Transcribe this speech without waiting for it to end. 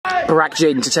Barak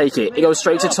Jin to take it. It goes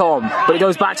straight to Tom, but it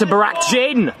goes back to Barak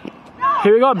Jin.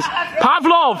 Here he comes.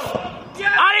 Pavlov.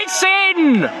 And it's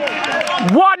in!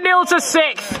 1-0 to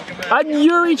 6th. And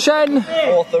Yuri Chen.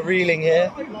 Fourth, the reeling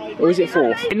here. Or is it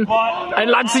fourth? And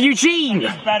lands to Eugene.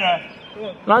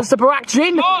 Lands to Barak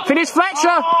Jin. Phineas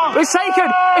Fletcher. It's taken.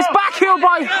 It's backheeled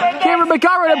by Kieran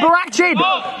McGarren and Barak Jin.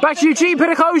 Back to Eugene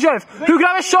Pedakojev, who can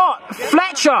have a shot.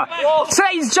 Fletcher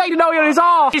saves Jaden Owie on his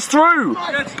arse. He's through.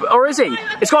 Or is he?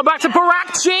 It's gone back to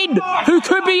Barak Jin, who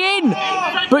could be in.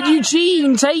 But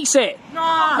Eugene takes it.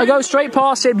 I go straight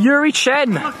past him. Yuri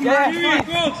Chen.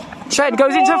 Chen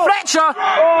goes into Fletcher,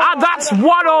 and that's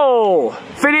 1-0.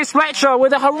 Phineas Fletcher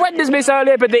with a horrendous miss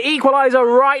earlier, but the equaliser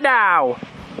right now.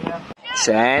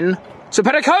 Chen to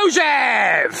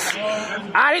Pedakojev,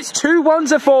 and it's 2-1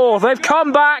 to 4. They've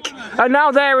come back, and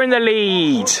now they're in the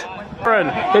lead.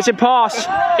 It's a pass.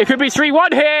 It could be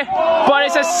 3-1 here, but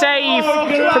it's a save from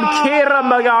Kieran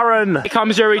McGarren. Here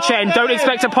comes Yuri Chen. Don't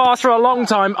expect a pass for a long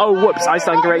time. Oh, whoops, I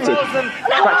stand corrected.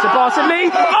 Back to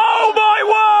Bartley. Oh, my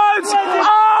words!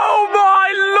 Oh,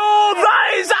 my lord!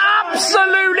 That is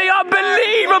absolutely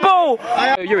unbelievable!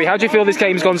 Yuri, how do you feel this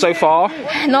game's gone so far?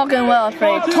 Not going well, I'm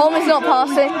afraid. Tom is not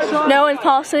passing. No one's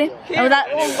passing. And that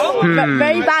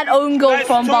very bad own goal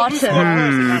from Barton.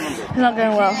 Not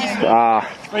going well. Ah,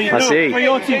 I see.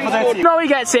 No, he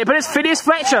gets it, but it's Phineas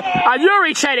Fletcher. And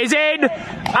Yuri Chen is in.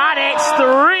 And it's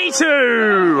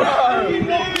 3-2.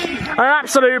 An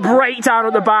absolute breakdown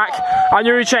at the back. And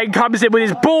Yuri Chen comes in with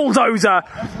his bulldozer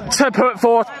to put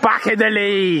forth back in the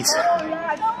lead.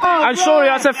 And surely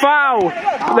that's a foul.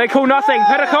 They call nothing.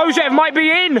 Pedakojev might be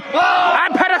in.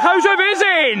 And Pedakojev is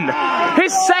in.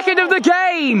 His second of the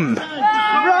game.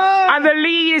 And the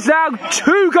lead is now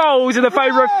 2 goals in the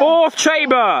favour of fourth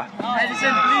chamber.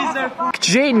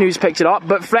 Jin, who's picked it up,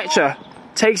 but Fletcher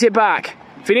takes it back.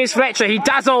 Phineas Fletcher, he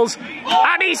dazzles,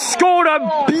 and he scored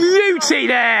a beauty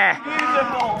there.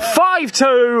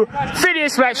 5-2,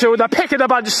 Phineas Fletcher with the pick of the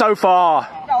bunch so far.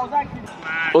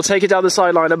 We'll take it down the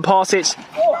sideline and pass it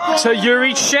to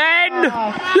Yuri Chen.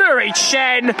 Yuri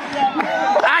Chen.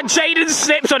 And Jaden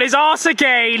slips on his arse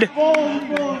again.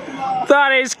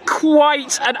 That is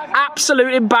quite an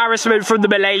absolute embarrassment from the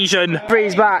Malaysian.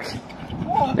 He's back.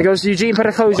 It goes to Eugene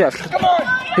Pedakojev,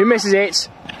 who misses it.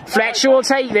 Fletcher will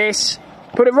take this.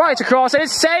 Put it right across, and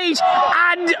it's saved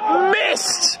and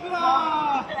missed!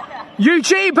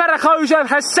 Eugene Pedakojev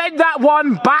has sent that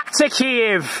one back to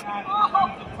Kiev.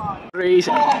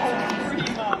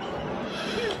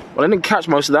 Well, I didn't catch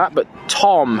most of that, but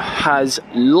Tom has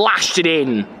lashed it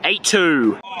in.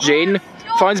 8-2. Jin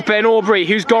finds Ben Aubrey,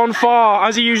 who's gone far,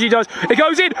 as he usually does. It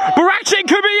goes in. Barak Jin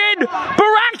could be in.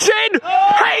 Barak Jin!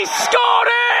 He scored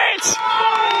it!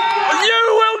 You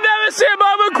will never see a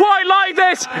moment quite like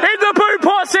this in the Boot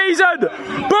Pot season.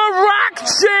 Barak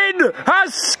Jin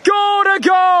has scored a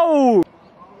goal.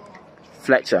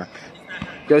 Fletcher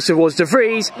goes towards De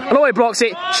Vries. Aloy blocks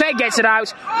it. Chen gets it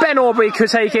out. Ben Aubrey could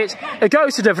take it. It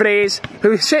goes to De Vries,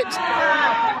 who's hit.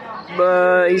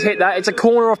 He's hit that. It's a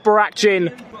corner off Barak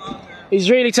Jin. He's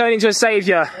really turning into a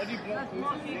saviour.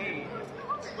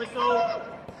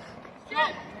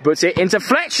 Puts it into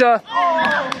Fletcher.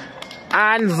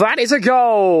 And that is a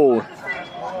goal.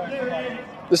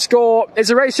 The score is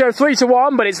a ratio of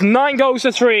 3-1, but it's 9 goals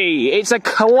to 3. It's a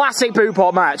classic Boot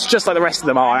Pot match, just like the rest of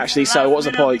them are actually, so what's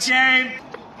the point?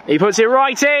 He puts it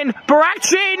right in. Barak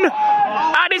Jin!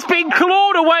 And it's been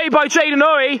clawed away by Jaden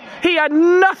Owie. He had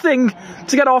nothing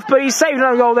to get off, but he's saved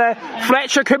another goal there.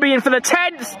 Fletcher could be in for the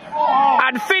 10th.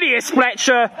 And Phineas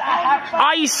Fletcher,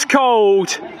 ice cold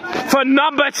for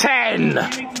number 10.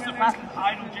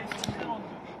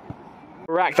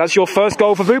 Barak, that's your first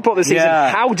goal for Boot Pot this season.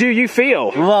 Yeah. How do you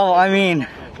feel? Well, I mean,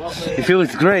 it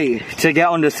feels great to get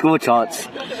on the score charts.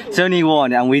 It's only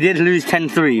 1, and we did lose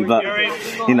 10-3, but,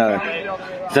 you know,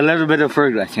 it's a little bit of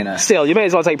progress, you know. Still, you may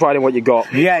as well take pride in what you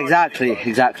got. Yeah,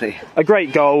 exactly. A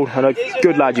great goal, and a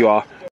good lad you are.